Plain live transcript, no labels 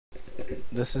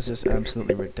This is just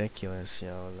absolutely ridiculous,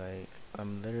 yo. Like,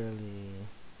 I'm literally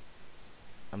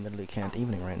can't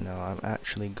evening right now. I'm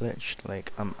actually glitched.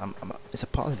 Like, it's a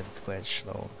positive glitch,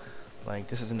 though. Like,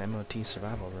 this is an MOT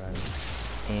survival run.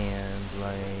 And,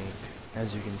 like,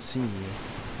 as you can see,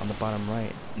 on the bottom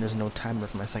right, there's no timer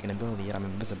for my second ability, yet I'm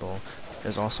invisible.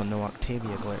 There's also no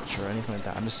Octavia glitch or anything like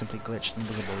that. I'm just simply glitched,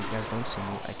 invisible. You guys don't see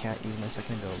me. I can't use my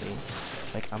second ability.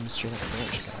 Like, I'm straight up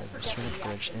glitched, guys. I'm straight up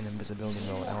glitched in invisibility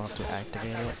mode. I don't have to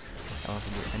activate it. I don't have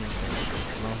to do anything.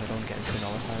 As long as I don't get into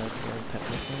nullifier for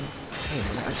technically. Hey,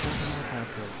 when I actually have nullifier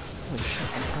for holy shit,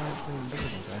 I'm practically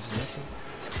invisible, guys. Nothing.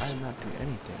 I am not doing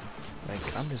anything. Like,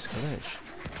 I'm just glitched.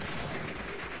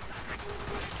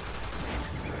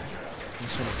 I'm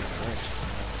sort of just glitched.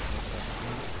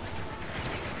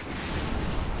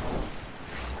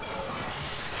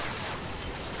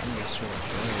 I'm just sort of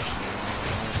glitched.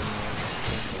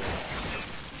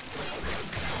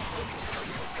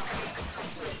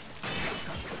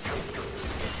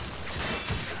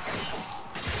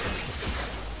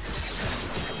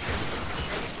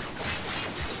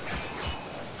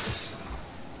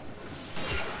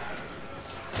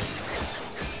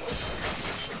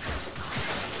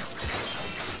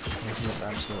 This is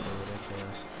absolutely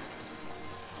ridiculous.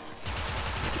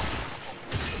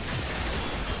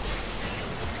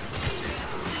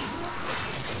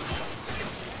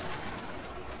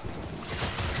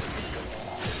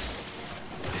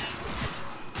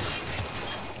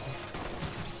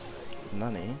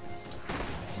 Nani?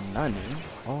 Nani?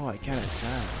 Oh, I can't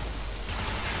attack.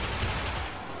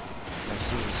 I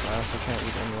see, so I also can't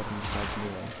use any weapon besides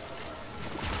melee.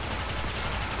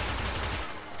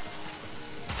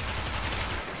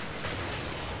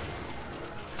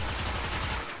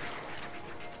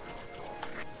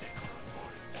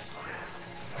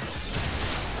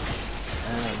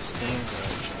 And I'm still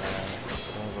glitched, guys. I'm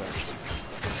still glitched.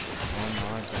 Oh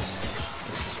my god.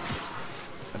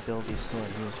 Ability still in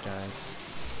use, guys.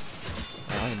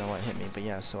 I don't even know what hit me, but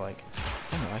yeah, so like,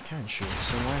 I don't know, I can shoot.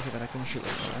 So why is it that I couldn't shoot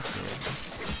like that? That's weird.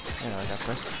 Yeah, like I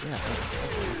pressed, yeah,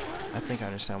 okay. I think I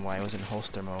understand why it was in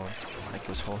holster mode. Like it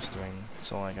was holstering,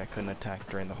 so like I couldn't attack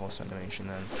during the holster animation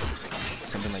then.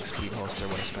 Something like speed holster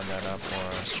would have sped that up,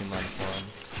 or streamline form.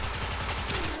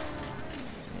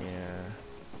 Yeah.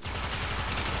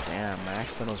 Damn, my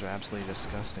accidentals are absolutely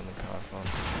disgustingly powerful. It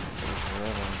was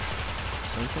really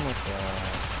something with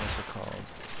what's it called?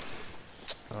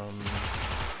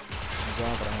 There's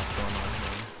all that I have going on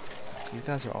here. These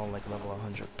guys are all like level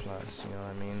 100 plus, you know what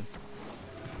I mean?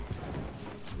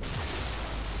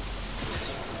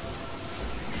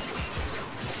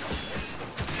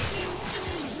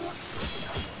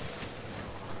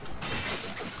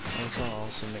 And so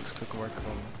also makes quick work of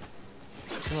them.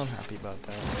 And I'm happy about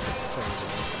that.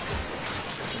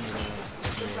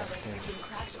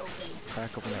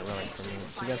 Crack open that relic for me.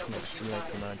 So you guys can like see like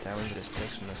the amount of damage that it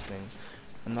takes from this thing.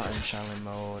 I'm not in challenge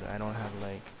mode. I don't have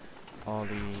like all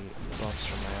the buffs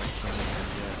from my other cameras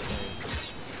yet. Like,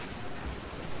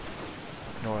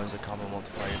 nor is the combo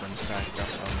multiplier been stacked up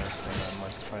on this thing that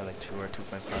much. It's probably like 2 or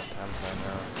 2.5 times by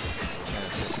now. And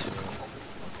it's at 2.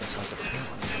 This has a point.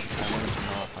 I wanted to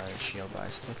nullify the shield, but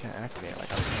I still can't activate it like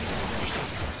I was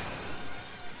doing.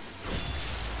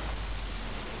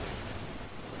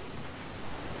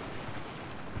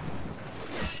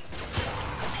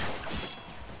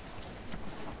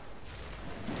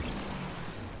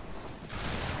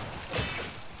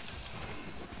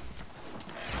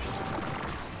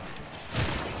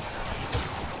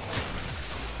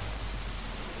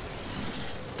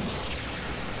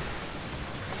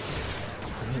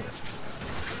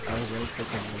 I was really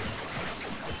clicking here.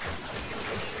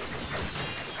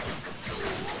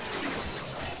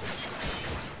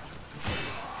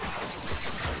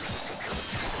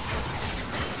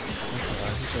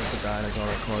 He chose to die as all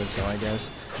record, so I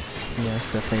guess he has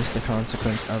to face the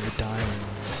consequence of dying,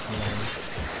 you know.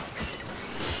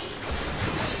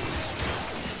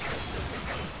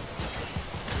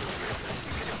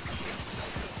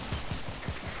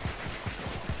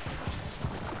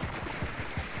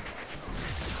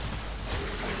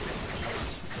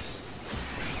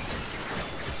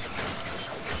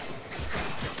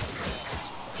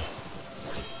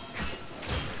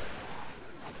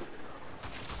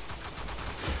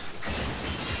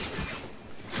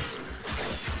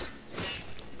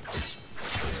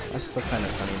 That's still kind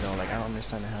of funny though, like I don't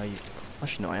understand how you,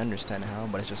 actually no, I understand how,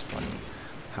 but it's just funny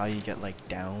how you get like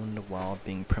downed while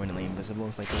being permanently invisible.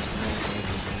 It's like there's no way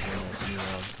you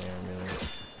out there really.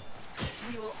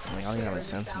 Like I don't even have a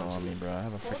sentinel on me, bro. I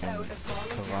have a freaking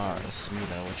Kavar, a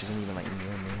Smita, which isn't even like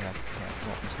near me.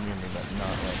 Well, it's near me, but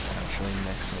not like actually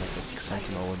next to like a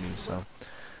sentinel would be, so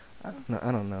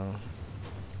I don't know.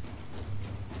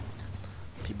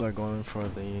 People are going for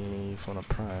the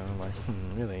Prime. Like,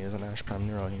 really? There's an Ash Prime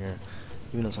Neuro here.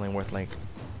 Even though it's only worth like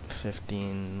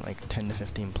 15, like 10 to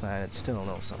 15 plat, it's still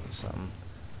no something.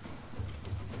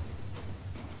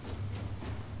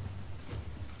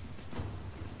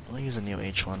 I'll use a Neo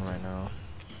H1 right now.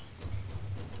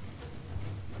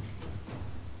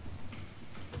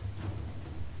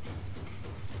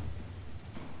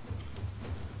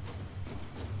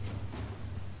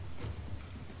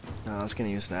 No, I was gonna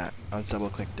use that. I double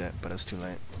clicked it, but it was too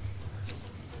late.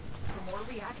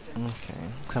 Okay.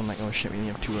 Cause I'm like, oh shit, we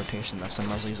only have 2 rotations left, so I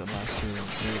might as well use the last 2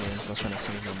 readers. I was trying to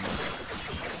save them, but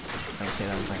I would say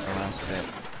that was like the last bit.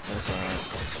 But it's alright.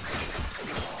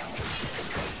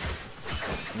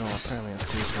 No, apparently a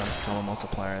 3 times combo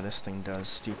multiplier, this thing does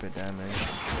stupid damage.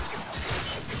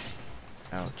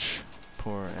 Ouch.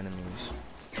 Poor enemies.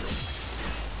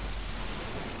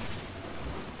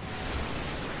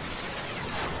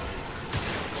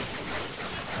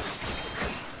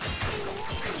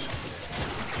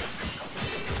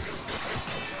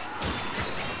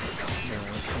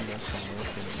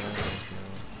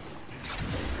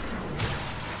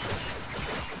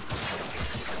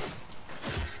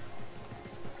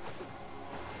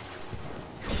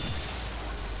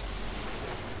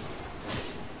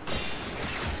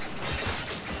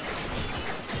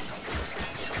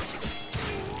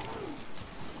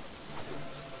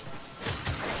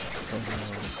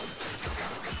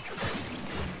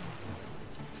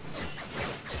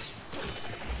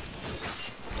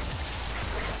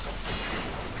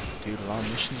 Dude, a lot of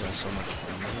missions are so much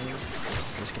fun, man.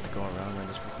 Just get to go around and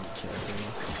just freaking kill things.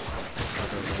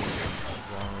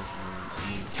 As long as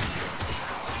you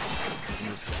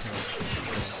just kill.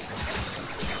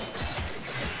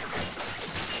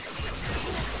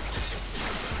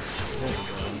 There we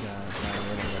go, we got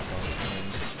rid of that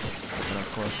thing. And of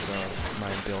course, my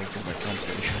build is like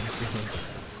constellations.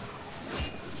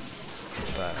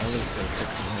 But at least it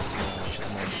took some hits now, which is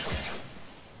nice.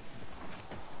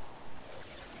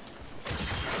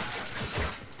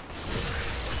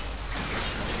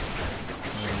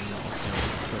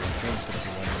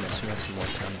 Some more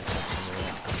time to catch some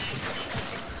more.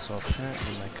 So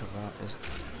apparently my Kavat is...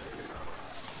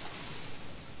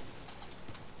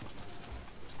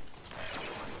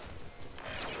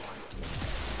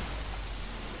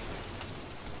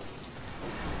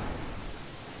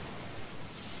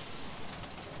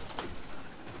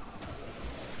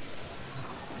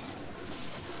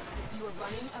 You are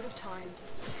running out of time.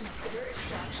 Consider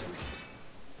extraction.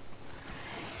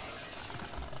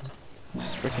 This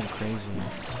is freaking crazy.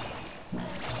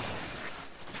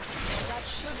 That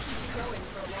should keep you going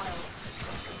for a while.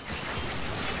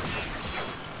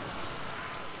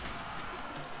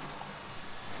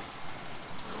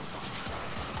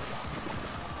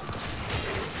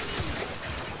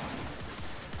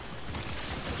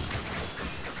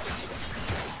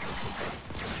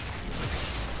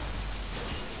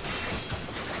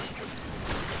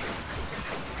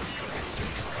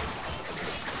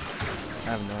 I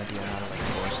have no idea how to like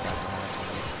force that out.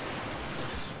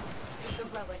 The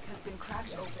relic has been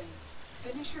cracked open.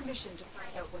 Finish your mission to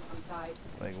find out what's inside.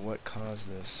 Like, what caused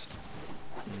this?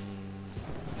 I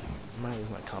might lose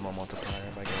my combo multiplier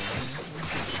by going.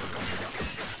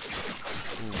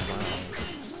 Ooh, wow.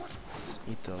 Just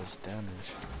eat those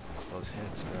damage. Those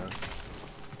hits, bro.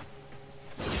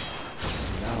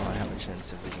 Now I have a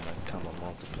chance of beating my combo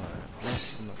multiplier. No,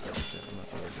 I'm not gonna do it. I'm not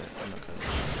gonna do it. I'm not gonna do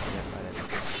it. Yeah, I didn't.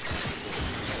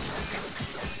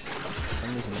 For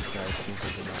some reason this guy seems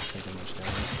like he's not taking much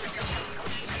damage.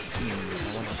 I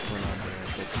wonder what's going on here.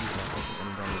 But he's not taking any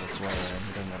damage whatsoever, and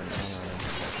he doesn't have an armor on him.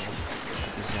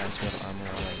 These guys who have armor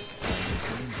are like,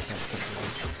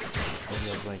 maybe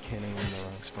I was like hitting in the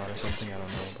wrong spot or something, I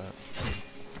don't know, but...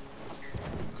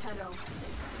 Tenno,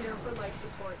 here for life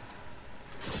support.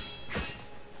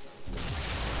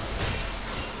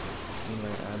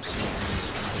 Like, absolutely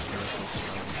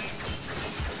strong.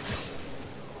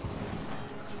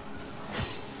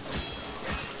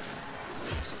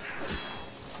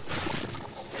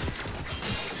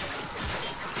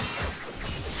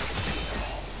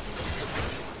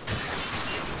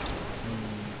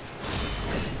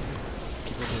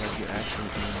 People be like, you actually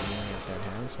doing the melee with their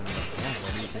hands? I'm like, yeah,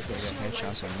 what do you think they get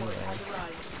headshots on me, man?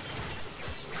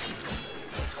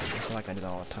 I feel like I do that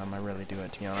all the time. I really do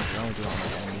it, to be honest. I only do it on my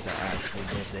enemies that actually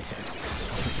give the hits.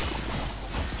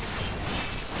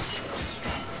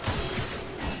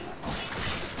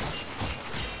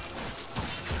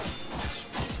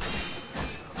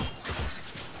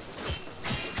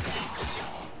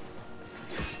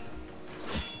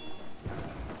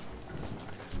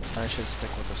 I should stick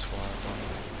with the squad one,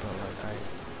 but like I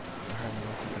heard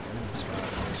more from an enemy spot and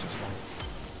I was just like,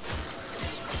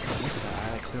 look at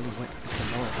that, I clearly went, it's a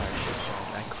nullifier shit,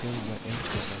 bro. I clearly went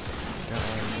into it, like, there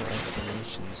are no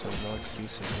explanations, there's no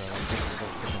excuses, bro, like, this is a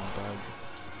freaking bug.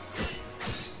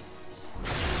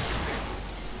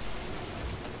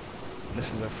 This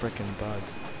is a freaking bug.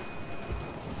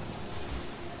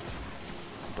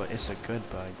 But it's a good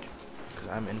bug.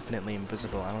 Because I'm infinitely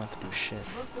invisible, I don't have to do shit.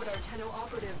 Look what our Tenno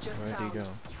operative just Where'd he found. go?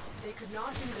 They could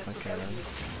not do this Okay, without then. you.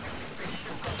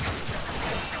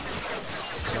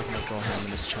 So I'm gonna go ham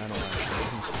in this channel actually.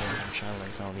 I'm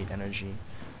channeling, so I don't need energy.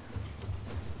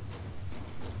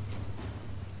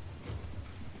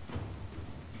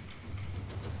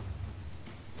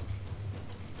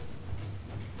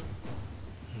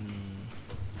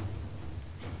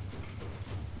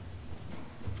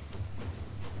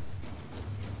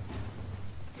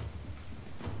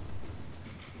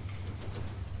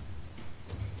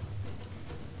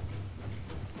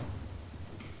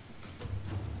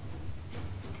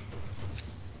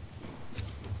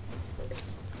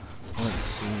 Let's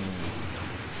see.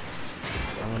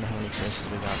 I wonder how many traces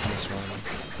we got in this run.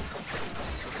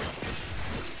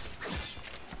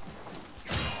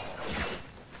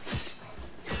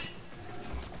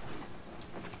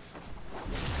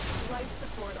 Life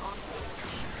support on.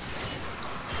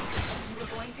 You are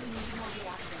going to need more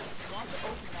reactor. You want to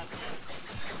open that.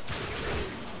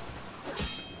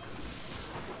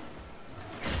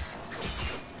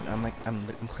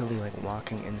 I'm clearly like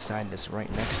walking inside this right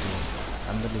next to me.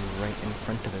 I'm literally right in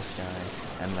front of this guy,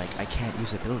 and like I can't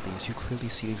use abilities. You clearly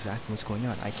see exactly what's going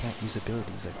on. I can't use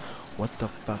abilities. Like, what the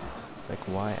fuck? Like,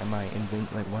 why am I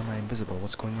invisible?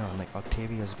 What's going on? Like,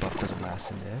 Octavia's buff doesn't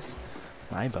last in this.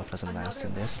 My buff doesn't last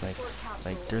in this. Like,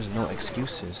 there's no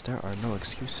excuses. There are no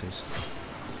excuses.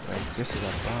 Like, this is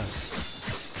a bug,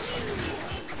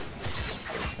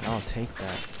 and I'll take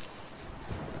that.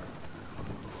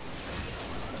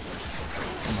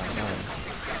 Oh my god.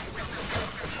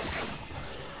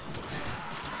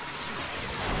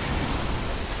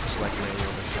 Just like radio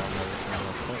the sound of this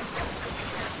real quick.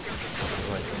 Just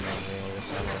like radio the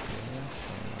sound of this.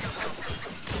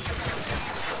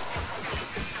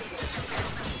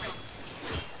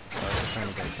 I was just trying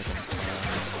to get a freaking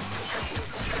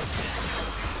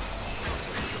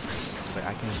it's like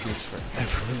I can use this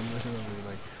forever. Literally,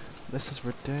 like, this is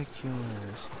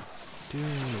ridiculous. Dude,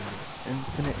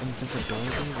 infinite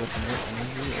invisibility with no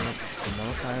energy and the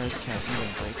nullifiers can't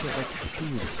even break it? Like,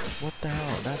 dude, what the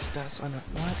hell? That's what?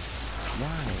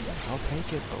 Why? I'll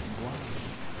take it, but why?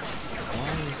 Why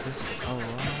is this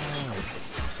allowed?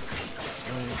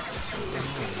 Like,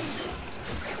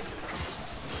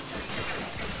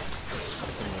 it's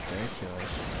fucking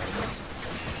ridiculous, man.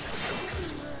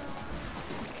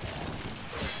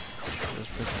 It's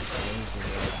freaking crazy,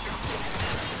 man.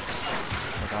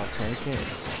 Like, I'll take it.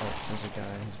 Oh, there's a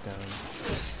guy who's down.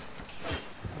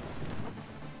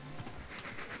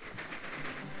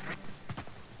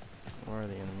 Where are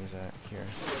the enemies at? Here.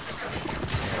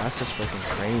 Yeah, that's just freaking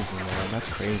crazy, man. That's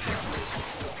crazy.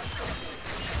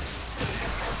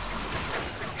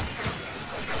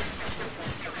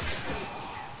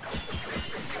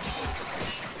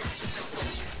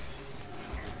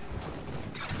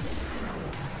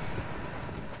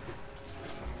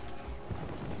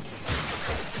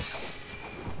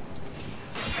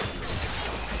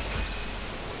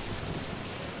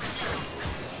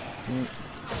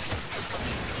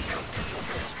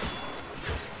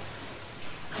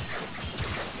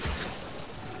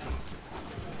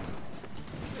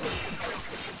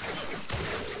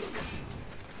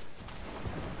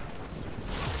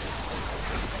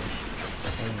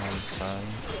 Son.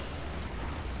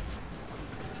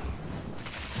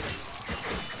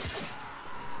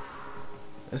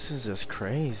 This is just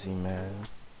crazy, man.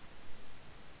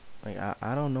 Like,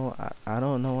 I don't know I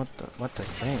don't know what to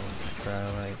think,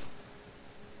 bro. Like,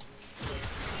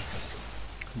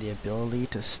 the ability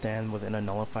to stand within a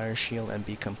nullifier shield and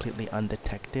be completely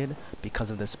undetected because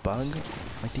of this bug.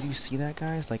 Like, did you see that,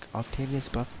 guys? Like, Octavia's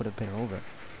buff would have been over.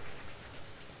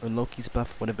 Or Loki's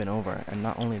buff would have been over, and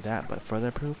not only that, but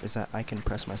further proof is that I can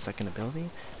press my second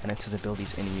ability, and it says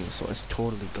abilities in use, so it's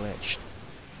totally glitched.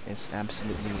 It's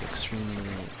absolutely, extremely,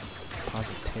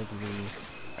 positively,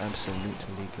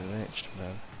 absolutely glitched, bro.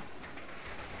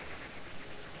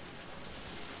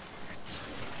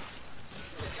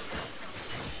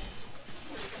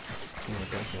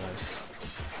 Ridiculous.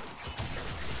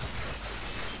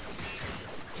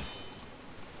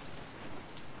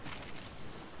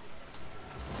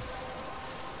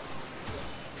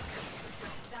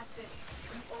 That's it.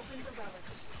 You opened the relic.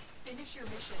 Finish your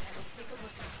mission and we'll take a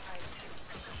look inside.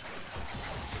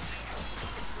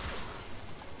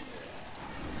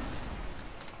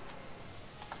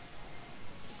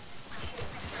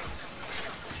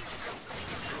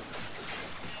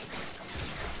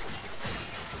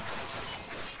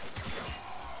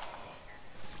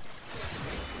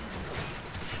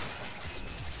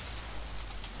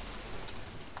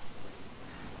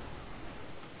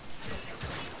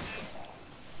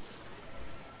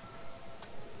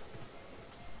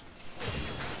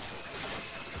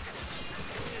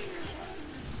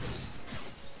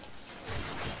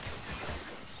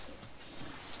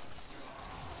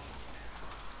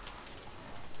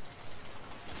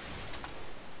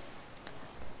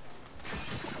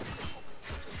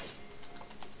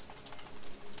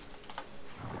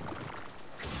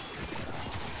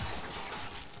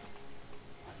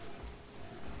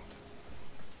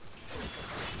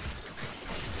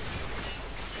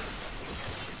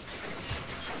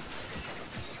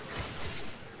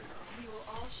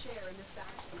 share in this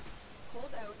vacuum.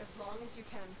 Hold out as long as you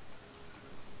can.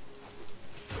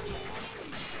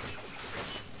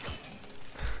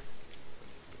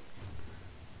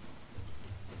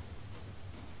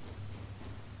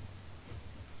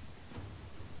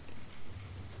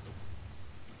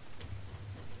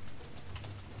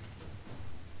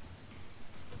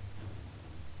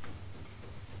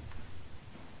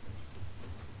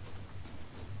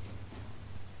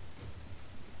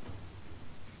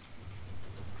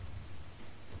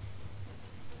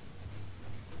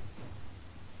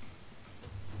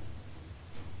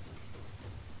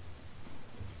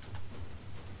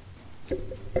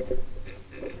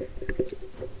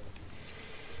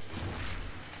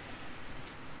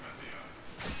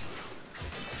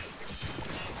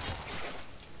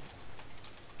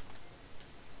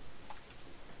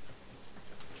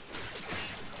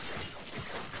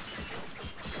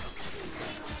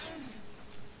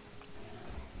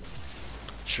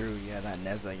 True, yeah, that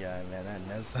Neza guy, man, that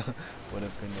Neza would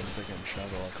have been in freaking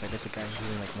trouble. Cause there's a guy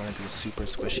doing like one of these super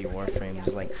squishy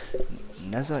warframes. Like,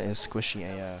 Neza is squishy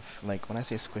AF. Like, when I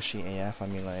say squishy AF, I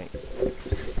mean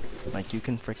like you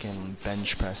can freaking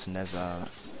bench press Neza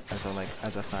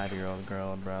as a 5-year-old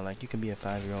girl, bro. Like, you can be a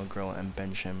 5-year-old girl and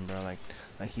bench him, bro. Like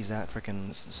he's that freaking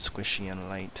squishy and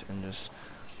light and just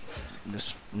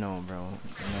no, bro.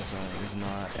 Neza is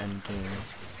not endgame.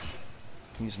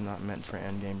 He's not meant for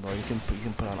endgame, bro. You can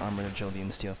put on armored agility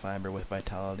and steel fiber with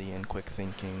vitality and quick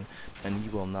thinking, and he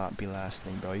will not be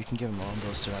lasting, bro. You can give him all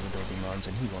those survivability mods,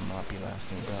 and he will not be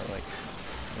lasting, bro. Like,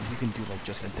 and you can do like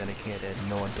just a dedicated,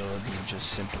 no ability,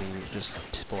 just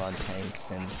full on tank,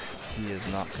 and he is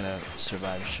not gonna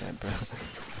survive shit, bro.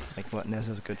 Like, what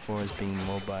Neza's good for is being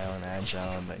mobile and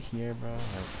agile, but here, bro,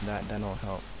 like that don't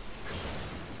help.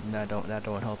 That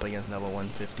don't help against level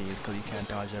 150s, cause you can't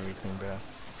dodge everything, bro.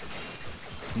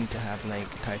 You need to have like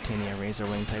titanium razor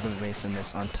wing type of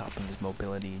evasiveness on top of his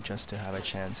mobility just to have a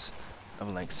chance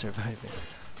of like surviving.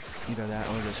 Either that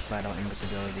or just flat out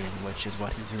invisibility, which is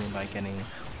what he's doing by getting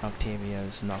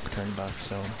Octavia's Nocturne buff,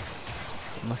 so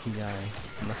lucky guy.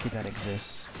 Lucky that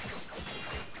exists.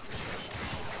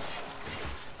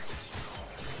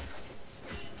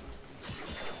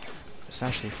 It's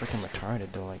actually freaking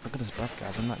retarded though, like look at this buff,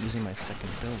 guys. I'm not using my second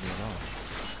ability at all.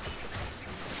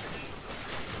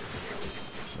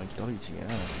 Like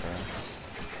WTF, bro.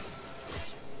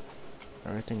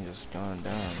 Everything just gone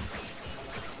down.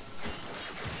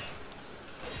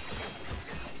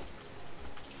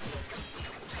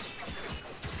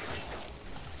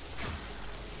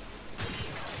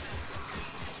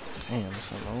 Damn,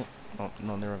 so low. Oh,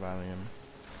 no, they're reviving him.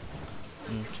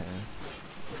 Okay.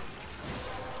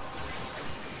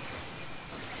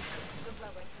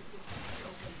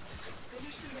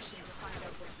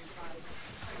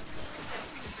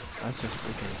 That's just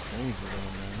freaking crazy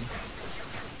though, man.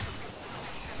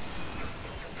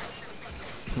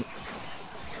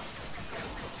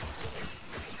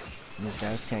 These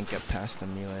guys can't get past the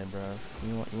melee, bro.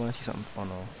 You wanna see something? Oh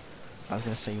no. I was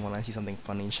gonna say, you wanna see something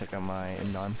funny? Check out my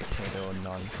non-potato,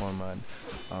 non-formad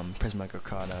Prisma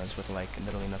Grakadas with like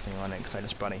literally nothing on it. Cause I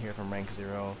just brought it here from rank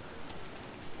 0.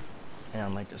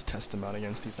 And like just test them out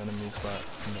against these enemies, but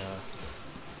yeah.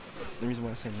 The reason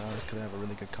why I say no is because I have a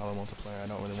really good color multiplier. I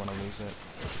don't really want to lose it.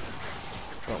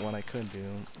 But what I could do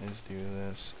is do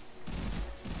this.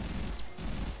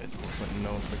 It will put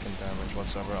no freaking damage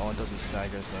whatsoever. All it does is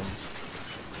staggers them.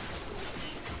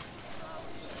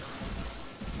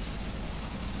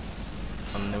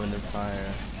 Unlimited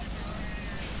fire.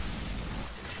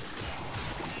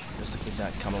 Just to keep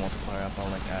that color multiplier up, I'll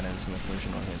like add in some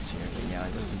occasional hits here. But yeah,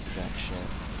 it doesn't do jack shit.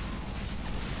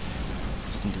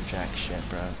 It doesn't do jack shit,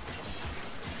 bro.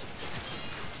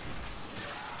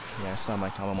 Yeah, I saw my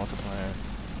combo multiplier.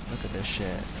 Look at this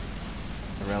shit.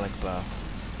 The relic buff.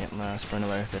 It lasts for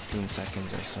another 15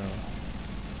 seconds or so.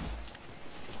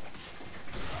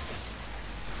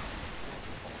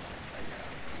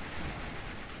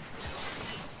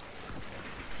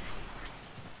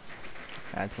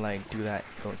 I had to like do that,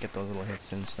 go get those little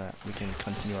hits in so that we can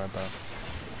continue our buff.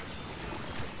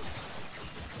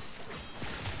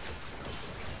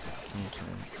 Okay.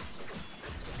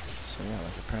 So yeah,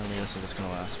 like apparently this is just gonna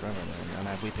last forever, man. And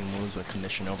I have weeping moves with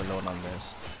condition overload on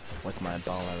this with my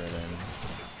baller ribbon.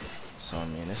 So I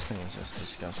mean, this thing is just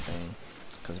disgusting.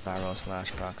 Because viral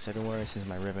slash proximity works is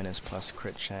my ribbon is plus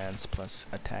crit chance, plus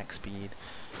attack speed,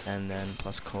 and then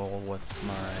plus cold with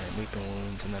my weeping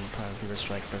wounds, and then prime fever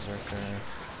strike, berserker,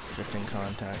 drifting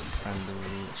contact, prime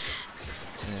reach,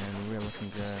 and we're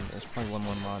looking good. There's probably one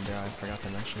more mod there I forgot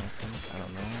to mention, I think. I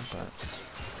don't know, but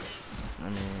I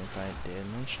mean, if I did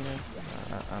mention it,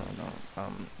 I don't know.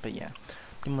 But yeah,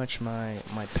 pretty much my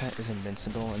pet is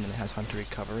invincible, and then it has hunter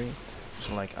recovery,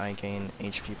 so like I gain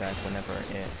HP back whenever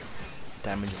it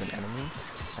damages an enemy,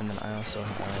 and then I also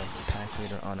have pack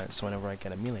leader on it, so whenever I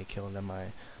get a melee kill, then my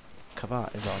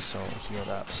Kavat is also healed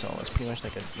up. So it's pretty much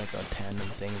like a tandem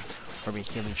thing where we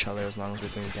heal each other as long as we're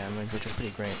doing damage, which is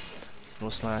pretty great.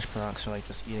 Those slash procs are like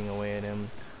just eating away at him.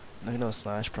 Look at those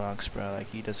slash procs, bro. Like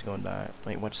he just gonna die.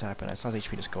 Wait, what just happened? I saw his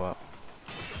HP just go up.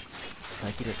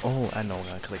 Like he did. Oh, I know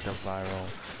that. Cause like the viral,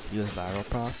 he was viral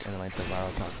proc, and then like the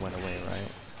viral proc went away,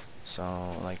 right?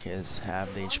 So like his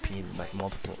halved HP, like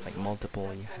multiple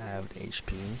halved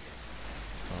HP.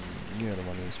 You're the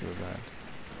one who's real bad.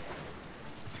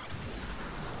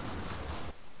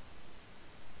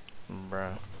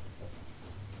 Bruh.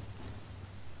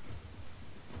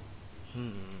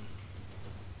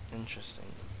 Interesting.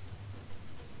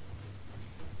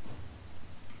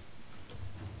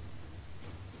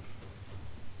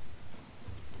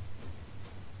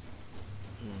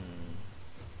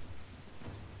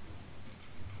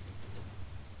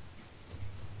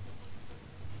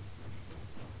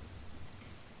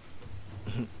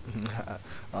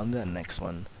 On the next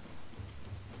one.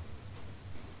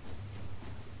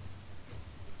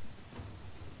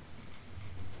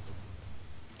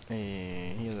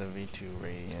 Hey, here's a V2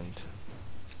 Radiant.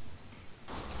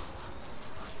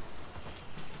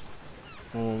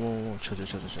 Whoa, chill.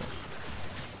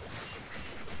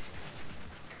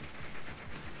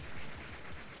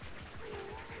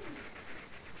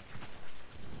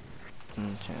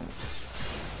 Okay.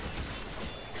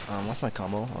 What's my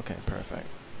combo? Okay, perfect.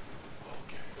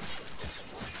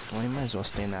 Well, you might as well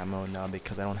stay in that mode now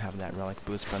because I don't have that relic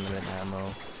boost for unlimited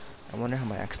ammo. I wonder how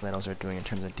my X-Laddles are doing in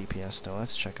terms of DPS though.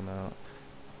 Let's check them out.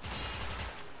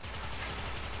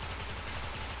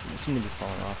 They seem to be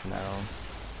falling off now.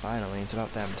 Finally, it's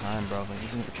about damn time, bro. Like,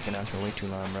 these niggas kicking ass for way too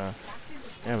long, bro.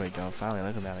 There we go. Finally,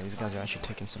 look at that. Like, these guys are actually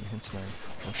taking some hits now.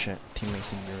 Oh shit, teammates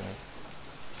seem to be right.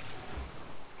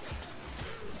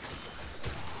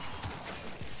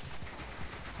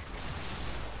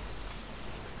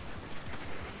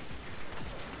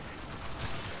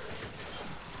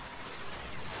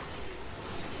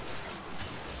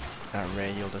 That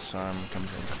radial disarm comes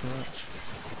in clutch.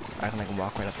 I can like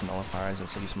walk right up to nullifiers and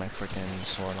say use my freaking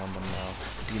sword on them now.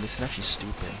 Dude, this is actually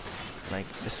stupid. Like,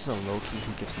 this is a LOKI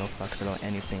who gives no fucks about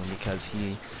anything because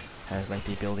he has like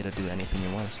the ability to do anything he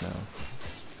wants now.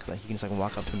 Like, he can just like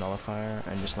walk up to a nullifier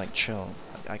and just like chill.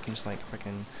 I can just like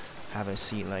freaking have a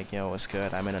seat like, yo, what's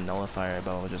good? I'm in a nullifier,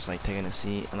 but just like taking a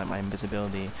seat, and like my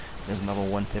invisibility, there's a level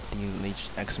 150 leech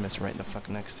Xmas right the fuck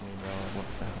next to me, bro. What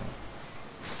the hell?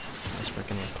 That's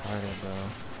freaking retarded, bro.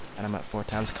 And I'm at 4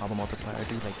 times combo multiplier,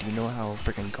 dude. Like, do you know how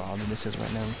freaking godly this is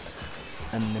right now?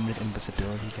 Unlimited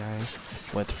invisibility, guys,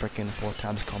 with freaking 4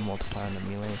 times combo multiplier in the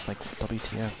melee. It's like,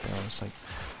 WTF, bro. It's like,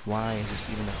 why is this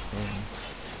even a thing?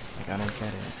 Like, I don't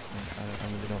get it. Like, I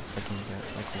really don't freaking get,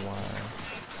 like, why.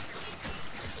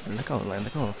 And look how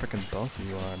freaking bulky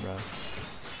you are, bro.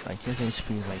 Like, his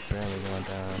HP is like barely going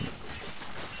down.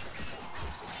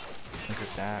 Look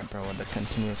at that, bro, with the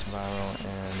continuous viral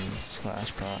and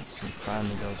slash procs, he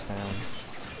finally goes down.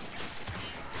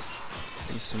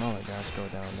 These smaller guys go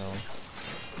down though.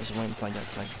 Just waiting until I get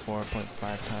like 4.5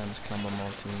 times combo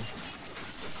multi.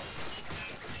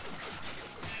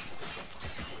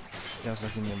 You guys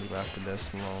looking to leave after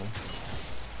this, lol.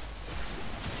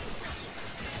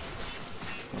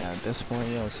 Yeah, at this point,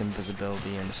 yo, it's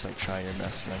invisibility and just like try your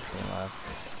best to like stay alive.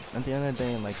 At the end of the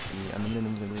day, like the unlimited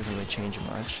invisibility doesn't really change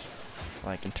much.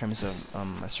 Like in terms of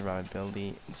my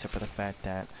survivability, except for the fact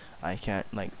that I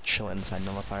can't like chill inside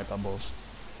nullifier bubbles,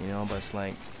 you know. But it's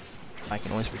like I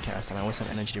can always recast, and I always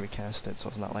have energy to recast it, so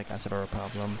it's not like that's ever a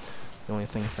problem. The only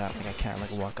thing is that like I can't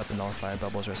like walk up the nullifier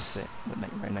bubbles or sit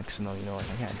right next to them, you know. Like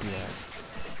I can't do that.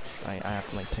 I have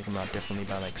to like take them out differently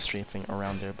by like strafing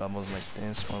around their bubbles like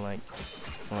this, or like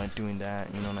doing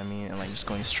that, you know what I mean, and like just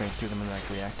going straight through them and like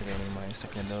reactivating my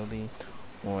second ability.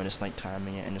 Or just like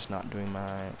timing it and just not doing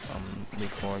my leap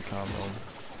forward combo.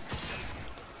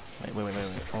 Wait.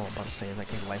 Oh, I'm about to say it's like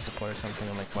his life support or something.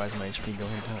 I'm like, why is my HP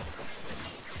going down?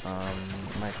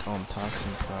 My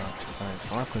toxin proc.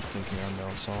 Alright, I'll have quick thinking on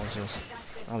though, so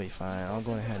I'll be fine. I'll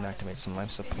go ahead and activate some life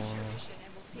support.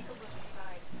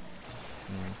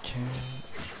 Okay.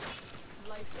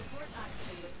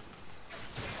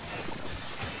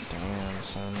 Damn,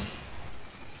 son.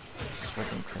 This is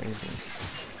freaking crazy.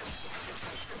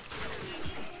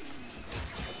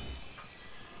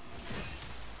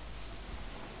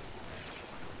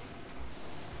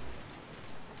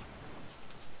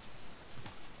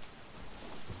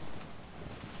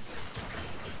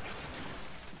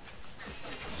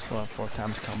 Still have 4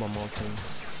 times combo multi.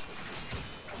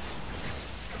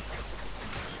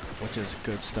 which is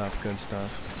good stuff, good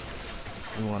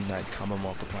stuff. We want that combo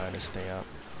multiplier to stay up.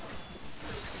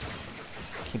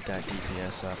 Keep that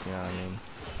DPS up, you know what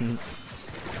I mean?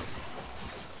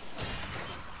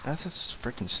 That's just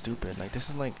freaking stupid. Like, this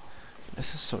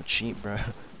is so cheap,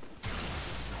 bruh.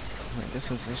 Like,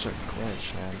 this is such a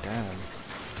glitch, man. Damn.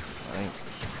 Like,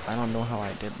 I don't know how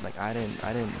I did. Like, I didn't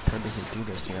purposely do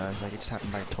this, you know. It's like it just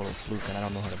happened by total fluke, and I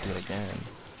don't know how to do it again.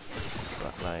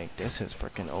 But like, this is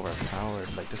freaking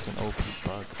overpowered. Like, this is an OP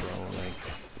bug, bro. Like,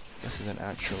 this is an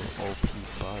actual OP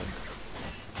bug.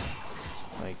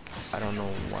 Like, I don't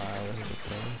know why this is a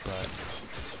thing, but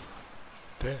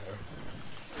there.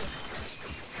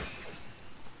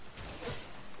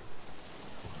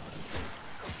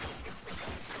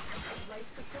 Life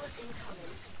support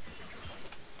incoming.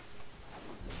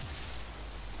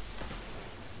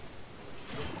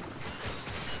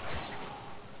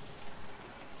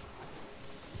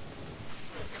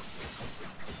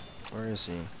 Where is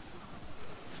he?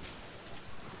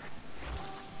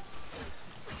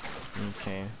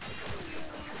 Okay.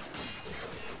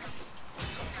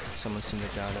 Someone seemed to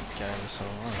get him, so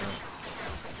alright.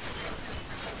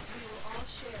 We will all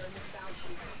share in this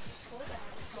bounty. Hold on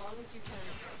as long as you can.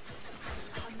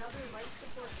 Another life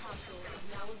support capsule is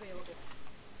now available.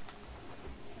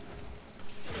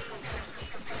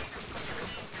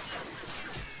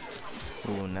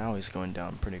 Ooh, now he's going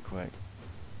down pretty quick.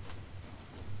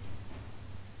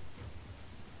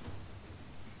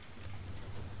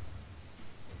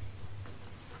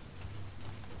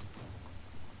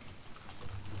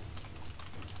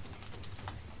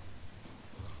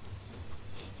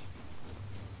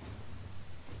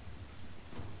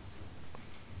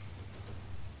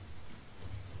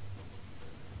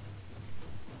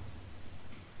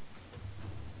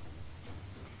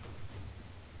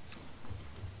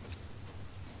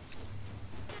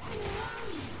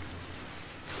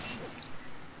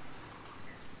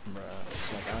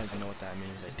 It's like, I don't even know what that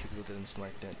means. Like, 2 people didn't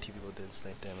select that, 2 people did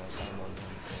select that. Like, I don't know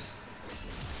anything.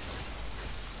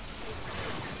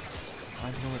 I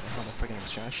don't even know what the hell the freaking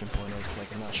extraction point is. Like,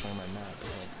 I'm not showing my map.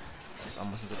 It's like, it's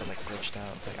almost as if it like glitched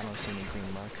out. It's like, I don't see any green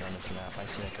marker on this map. I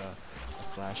see like a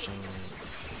flashing.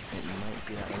 It might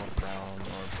be that little brown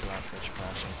or blackish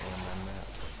flashing thing on my map.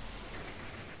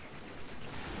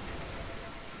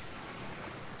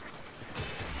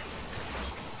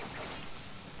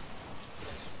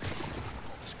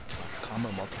 Combo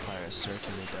multiplier is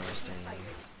certainly devastating.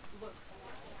 Look,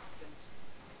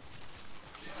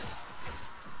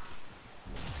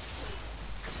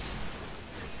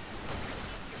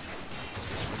 This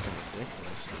is freaking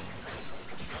ridiculous.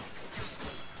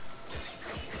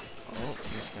 Oh,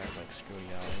 this guy's like, screw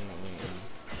y'all, he ain't waiting.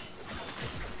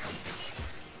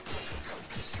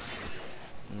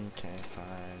 Okay,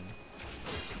 fine.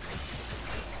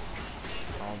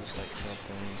 I'll just like kill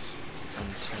things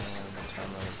until the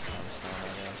time comes down,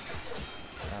 I guess.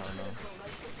 I don't know.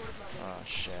 Oh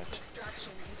shit.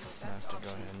 extraction is your I have best to go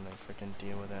option. ahead and like freaking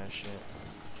deal with that shit.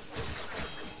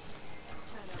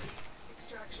 Tenno,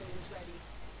 extraction is ready.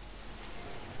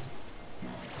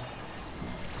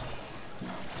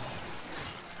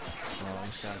 Oh,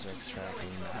 these guys are extracting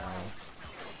now.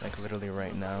 Like literally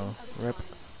right now. Rip.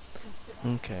 Consider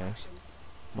Okay. extraction.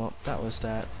 Well, that was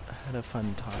that. I had a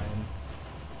fun time.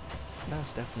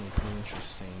 That's definitely pretty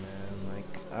interesting, man.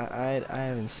 Like, I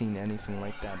haven't seen anything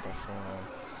like that before.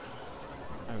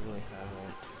 I really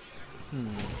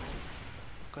haven't.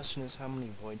 Question is, how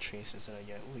many void traces did I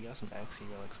get? Ooh, we got some Axie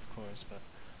relics, of course, but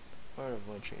what are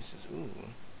void traces? Ooh,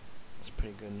 that's a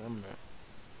pretty good number.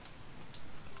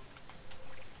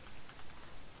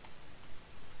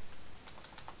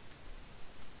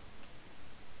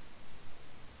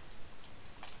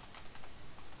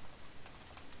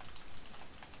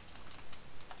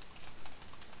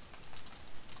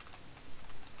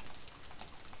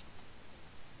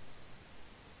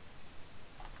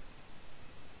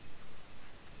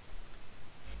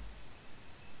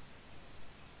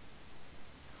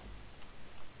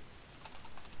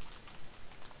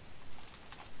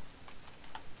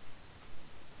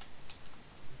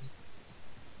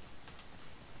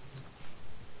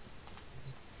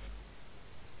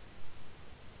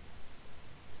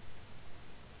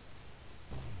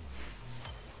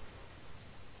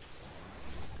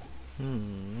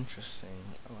 Interesting.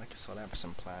 Oh, I can sell that for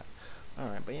some plat.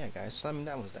 Alright, but yeah, guys, so I mean,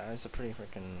 that was that. It's a pretty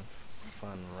freaking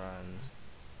fun run.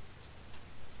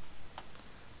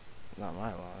 Not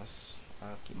my loss.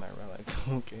 I'll keep my relic.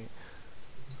 Okay.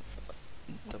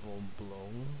 Double blow.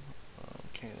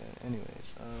 Okay then.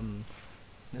 Anyways,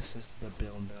 this is the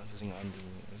build that I was using on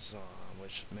the Zaw,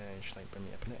 which managed to like bring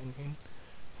me up in the endgame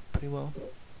pretty well.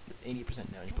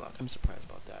 80% damage block. I'm surprised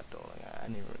about that though. Like I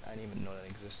didn't even know that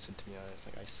existed, to be honest.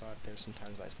 Like I saw it there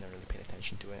sometimes, but I just never really paid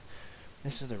attention to it.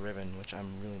 This is the ribbon, which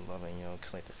I'm really loving, you know,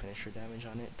 because like the finisher damage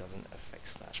on it doesn't affect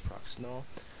slash procs at all,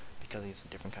 because it's a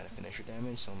different kind of finisher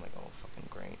damage. So I'm like, oh, fucking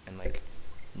great. And like,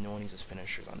 no one uses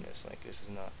finishers on this. Like this is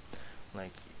not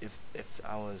like if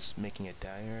I was making a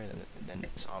dagger, then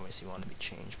it's obviously want to be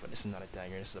changed. But this is not a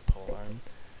dagger. This is a pole arm.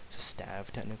 It's a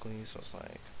staff technically. So it's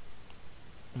like,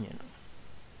 you know,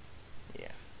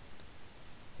 yeah.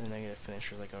 The negative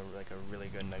finisher is like a really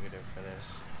good negative for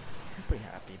this. I'm pretty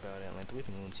happy about it. Like the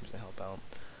whipping wound seems to help out.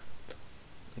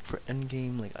 Like for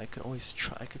endgame, like I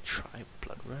could try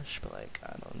Blood Rush, but like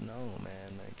I don't know,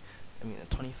 man. Like I mean, a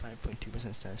 25.2%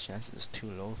 stats chance is too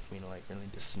low for me to like really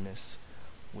dismiss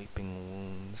weeping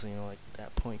wounds. You know, like at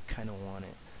that point, kind of want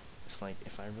it. It's like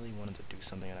if I really wanted to do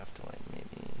something, I'd have to like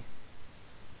maybe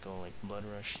go like Blood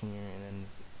Rush here and then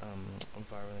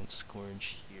Virulent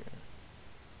Scourge here.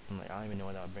 And like I don't even know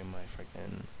what that would bring my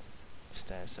freaking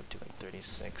stats up to, like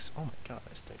 36. Oh my god,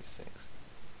 that's 36.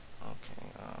 Okay,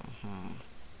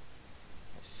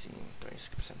 let's see,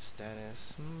 36%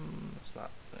 status. It's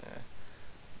not.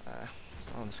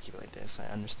 I'll just keep it like this.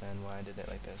 I understand why I did it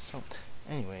like this. So,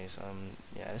 anyways,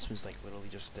 yeah, this was like literally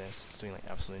just this. It's doing like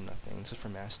absolutely nothing. This is for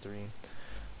mastery.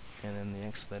 And then the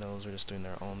X Littles are just doing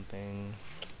their own thing.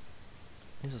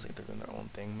 This is like they're doing their own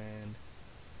thing, man.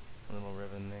 A little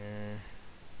ribbon there.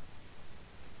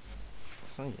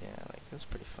 So yeah, like it's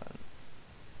pretty fun.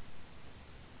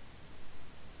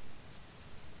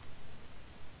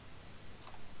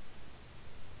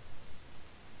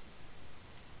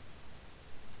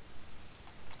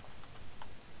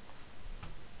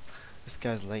 This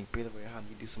guy's like, by the way, how do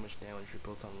you do so much damage? You're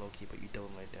both on LOKI, but you double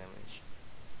my damage.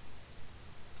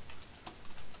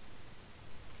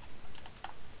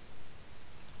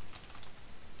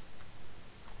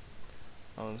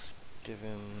 I'll just give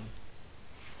him.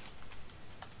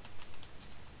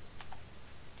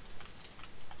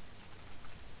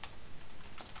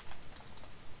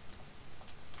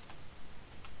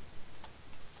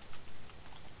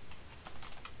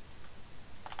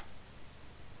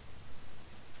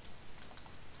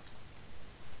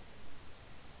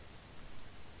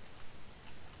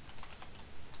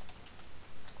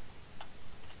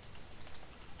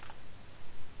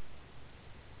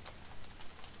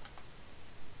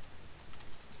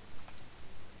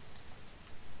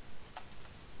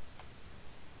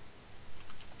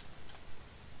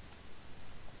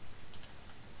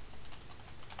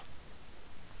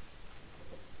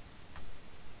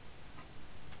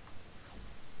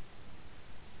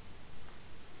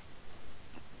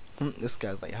 This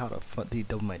guy's like, how the fuck did he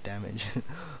double my damage?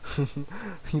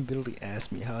 He literally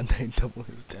asked me how did I double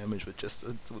his damage with just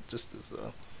this.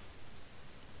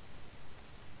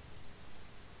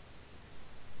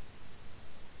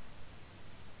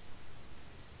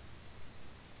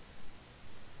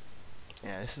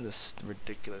 Yeah, this is a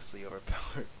ridiculously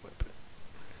overpowered weapon.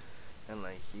 And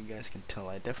like, you guys can tell,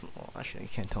 I definitely, well, actually I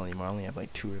can't tell anymore, I only have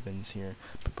like 2 ribbons here.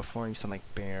 But before I used to like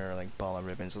bear, like ball of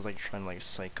ribbons, I was like trying to like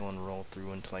cycle and roll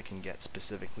through until I can get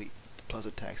specifically plus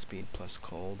attack speed, plus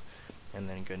cold, and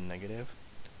then good negative.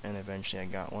 And eventually I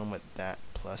got one with that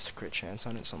plus crit chance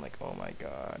on it, so I'm like, oh my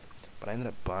god. But I ended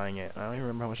up buying it, and I don't even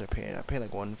remember how much I paid. I paid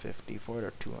like 150 for it,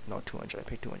 or 200, no, 200, I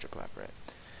paid 200 plat for it.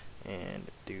 And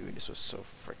dude, this was so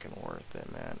freaking worth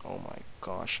it, man. Oh my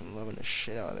gosh, I'm loving the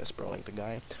shit out of this, bro. Like the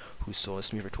guy who sold this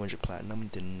to me for 200 platinum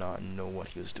did not know what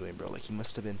he was doing, bro. Like he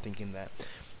must have been thinking that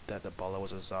the Bala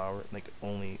was a Zar, like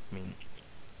only. I mean,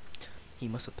 he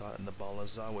must have thought the Bala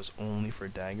Zar was only for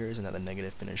daggers, and that the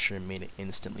negative finisher made it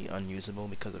instantly unusable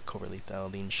because of covert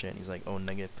lethality and shit. He's like, oh,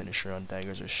 negative finisher on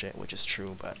daggers are shit, which is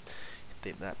true, but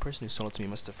that person who sold it to me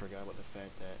must have forgot about the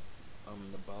fact that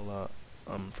the Bala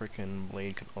freaking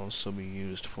blade could also be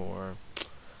used for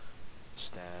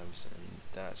stabs, and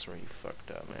that's where he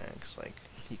fucked up, man. Cause like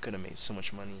he could have made so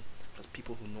much money. Cause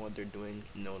people who know what they're doing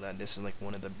know that this is like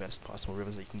one of the best possible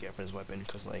ribbons that you can get for his weapon.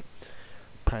 Cause like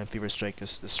Prime Fever Strike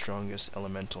is the strongest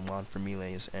elemental mod for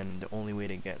melees, and the only way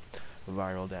to get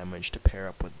viral damage to pair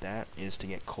up with that is to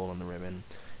get cold on the ribbon.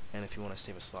 And if you want to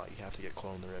save a slot, you have to get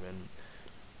cold on the ribbon.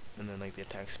 And then like the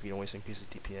attack speed always increases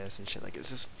DPS and shit. Like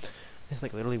it's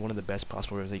like literally one of the best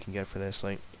possible ribbons that you can get for this.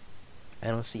 Like I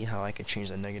don't see how I can change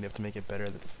the negative to make it better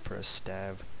for a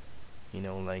stab. You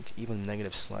know, like even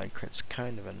negative slide crit's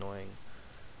kind of annoying.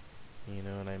 You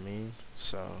know what I mean?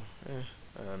 So,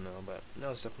 I don't know, but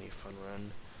no, it's definitely a fun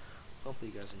run.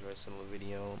 Hopefully you guys enjoyed some of the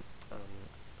video.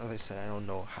 As I said, I don't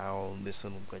know how this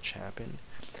little glitch happened.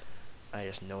 I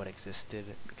just know it existed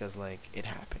because like it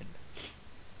happened.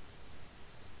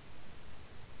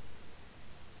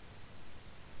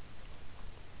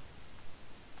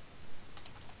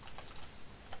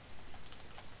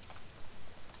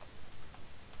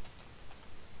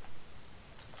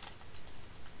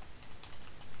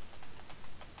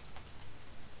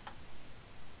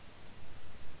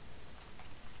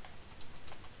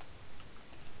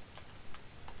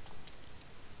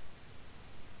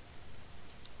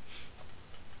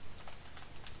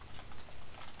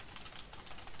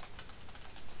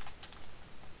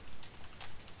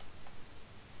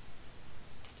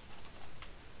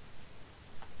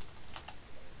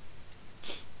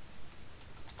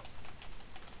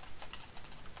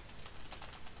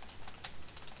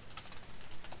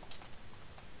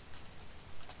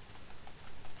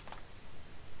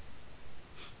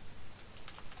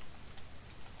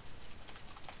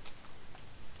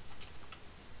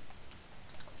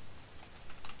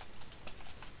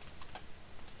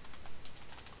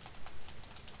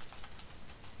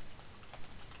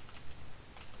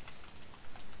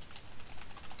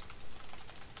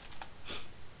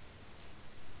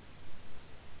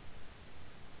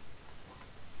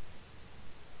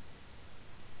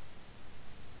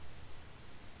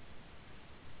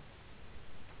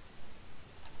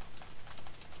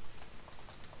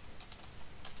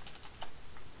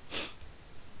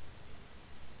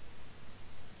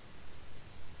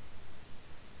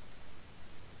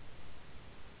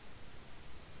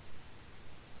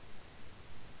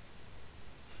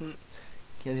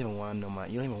 You don't even want to know my.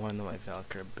 You don't even want to know my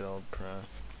Valkyr build, bruh.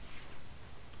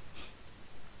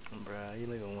 Bruh, you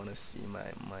don't even want to see my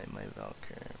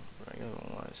Valkyr. Bruh, you don't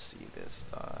even want to see this,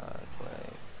 dog.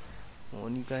 Like,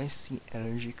 when you guys see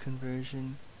energy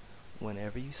conversion,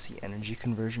 whenever you see energy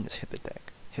conversion, just hit the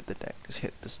deck. Hit the deck. Just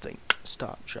hit this thing.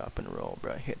 Stop, drop, and roll,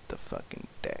 bruh. Hit the fucking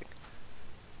deck.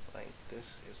 Like,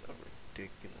 this is a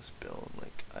ridiculous build.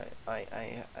 Like,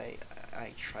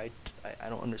 I tried. I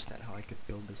don't understand how I could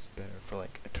build this better for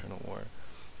like Eternal War.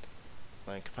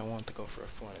 Like, if I wanted to go for a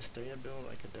full Asteria build,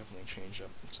 I could definitely change up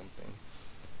something.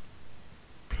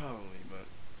 Probably, but.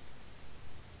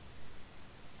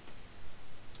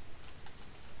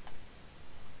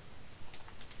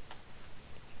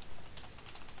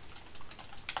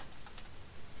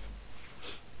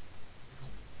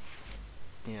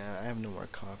 Yeah, I have no more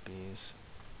copies.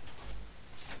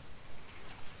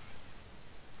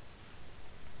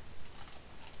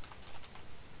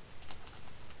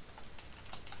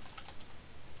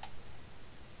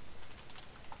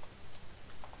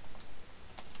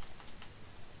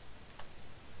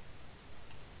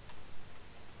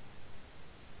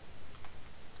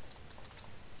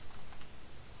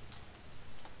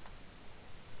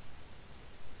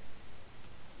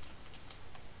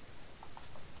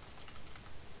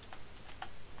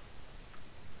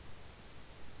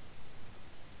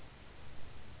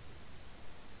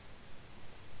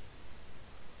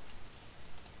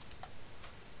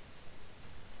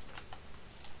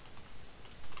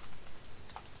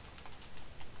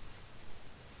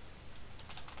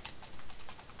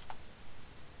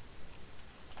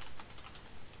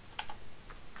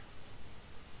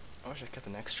 I wish I kept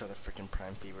an extra of the freaking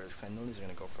Prime Fevers, because I know these are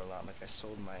gonna go for a lot. Like, I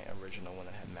sold my original one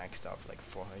that had maxed out for like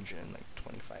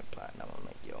 425 platinum. I'm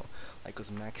like, yo, like, it was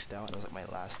maxed out, and it was like my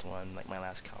last one, like my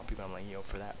last copy, but I'm like, yo,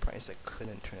 for that price, I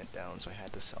couldn't turn it down, so I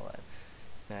had to sell it.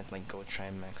 And I had to like go try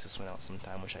and max this one out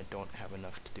sometime, which I don't have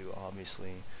enough to do,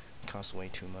 obviously. It costs way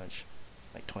too much,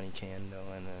 like 20k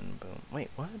endo, and then boom. Wait,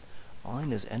 what? All I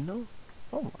need is endo?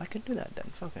 Oh, I could do that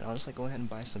then. Fuck it. I'll just like go ahead and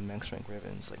buy some max rank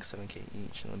ribbons, like 7k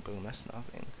each, and then boom, that's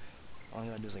nothing. All I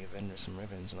gotta do is like vendor some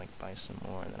ribbons and like buy some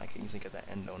more, and then I can easily get that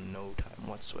endo in no time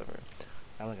whatsoever.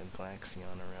 I have like a Glaxion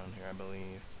around here, I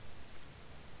believe.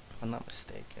 If I'm not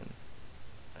mistaken.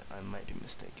 I might be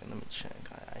mistaken. Let me check.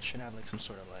 I should have like some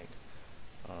sort of like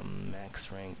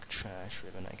max rank trash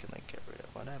ribbon I can like get rid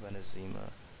of. What I have an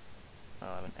Azima.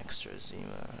 I have an extra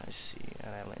Azima. I see.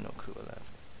 And I have like no Kuva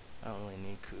left. I don't really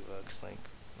need Kuva because like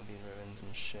with these ribbons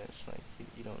and shit, it's like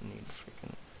you don't need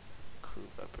freaking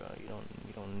Kuva, bro. You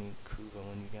don't need Kuva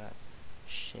when you got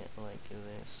shit like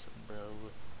this,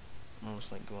 bro. I'm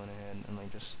just like going ahead and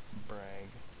like just brag.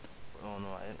 Oh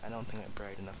no, I don't think I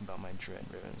bragged enough about my dread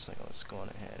ribbons. Like, I was going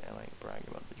ahead and like brag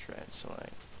about the dread. So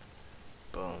like,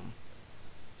 boom.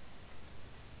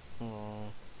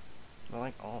 Well, but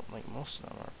like most of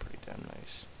them are pretty damn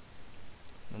nice.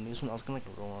 And these ones I was gonna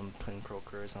like roll on twin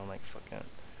croakers. And I'm like, fuck it.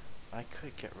 I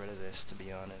could get rid of this, to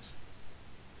be honest,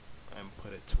 and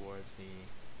put it towards the.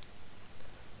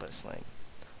 But it's like,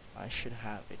 I should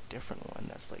have a different one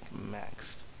that's like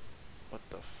maxed. What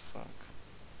the fuck?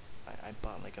 I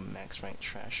bought like a max rank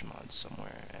trash mod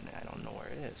somewhere, and I don't know where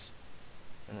it is.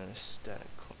 And then aesthetic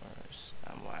cores.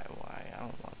 Why? I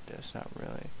don't want this. Not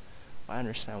really. Well, I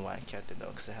understand why I kept it though,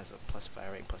 because it has a plus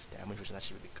fire rate, plus damage, which is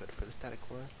actually really good for the static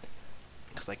core.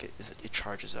 Because like it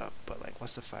charges up, but like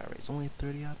what's the fire rate? It's only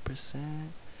 30%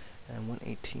 and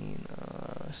 118.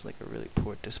 It's like a really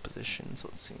poor disposition, so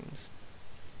it seems.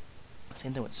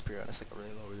 Same thing with Spirit. It's like a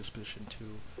really low disposition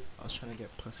too. I was trying to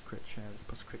get plus crit chance,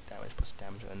 plus crit damage, plus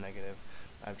damage and a negative.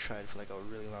 I've tried for like a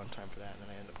really long time for that, and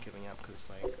then I ended up giving up because it's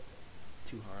like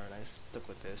too hard. I stuck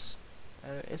with this.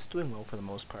 It's doing well for the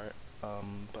most part.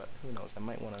 But who knows? I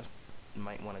might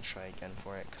wanna try again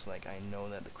for it, because like I know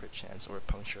that the crit chance over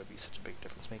puncture would be such a big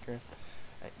difference maker.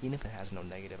 Even if it has no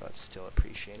negative, I'd still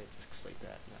appreciate it, just because like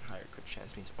that higher crit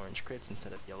chance means orange crits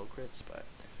instead of yellow crits. But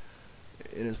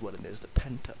it is what it is. The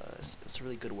Penta, it's a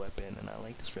really good weapon, and I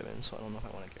like this ribbon, so I don't know if I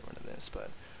want to get rid of this,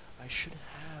 but I should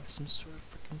have some sort of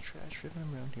freaking trash ribbon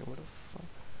around here. Where the fuck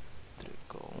did it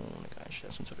go? Like, I should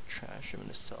have some sort of trash ribbon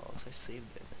to sell, because I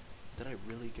saved it. Did I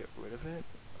really get rid of it?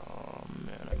 Oh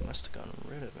man, I must have gotten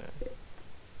rid of it.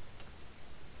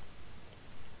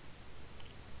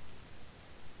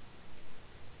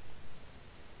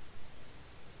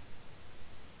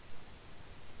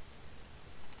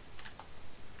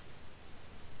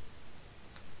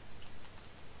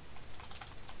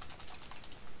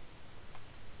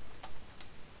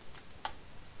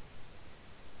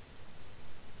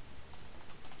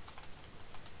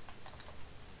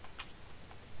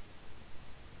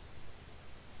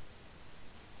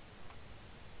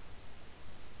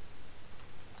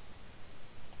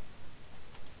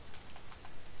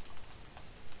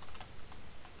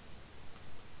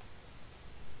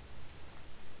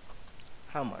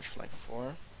 how much? Like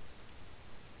 4?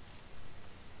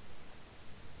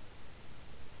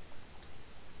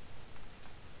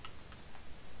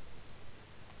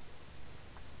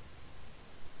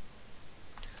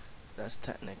 That's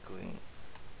technically.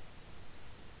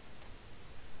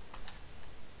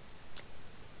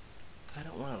 I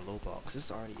don't want to lowball, because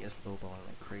this already is lowballing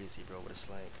like crazy, bro. But it's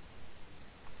like.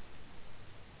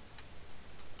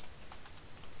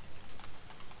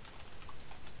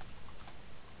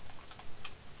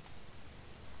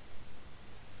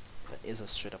 That is a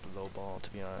straight up lowball, to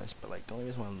be honest. But like, the only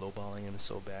reason why I'm lowballing him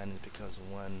so bad is because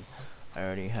one, I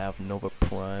already have Nova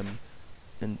Prime,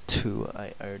 and two,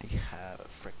 I already have a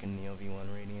freaking Neo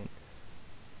V1 Radiant.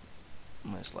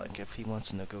 It's like, if he wants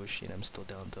to negotiate, I'm still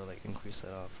down to like increase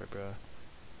that offer, bro.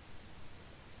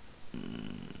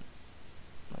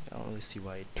 Like, I don't really see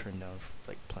why he'd turn down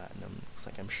like platinum. It's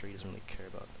like, I'm sure he doesn't really care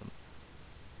about them.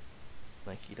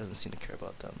 Like, he doesn't seem to care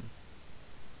about them.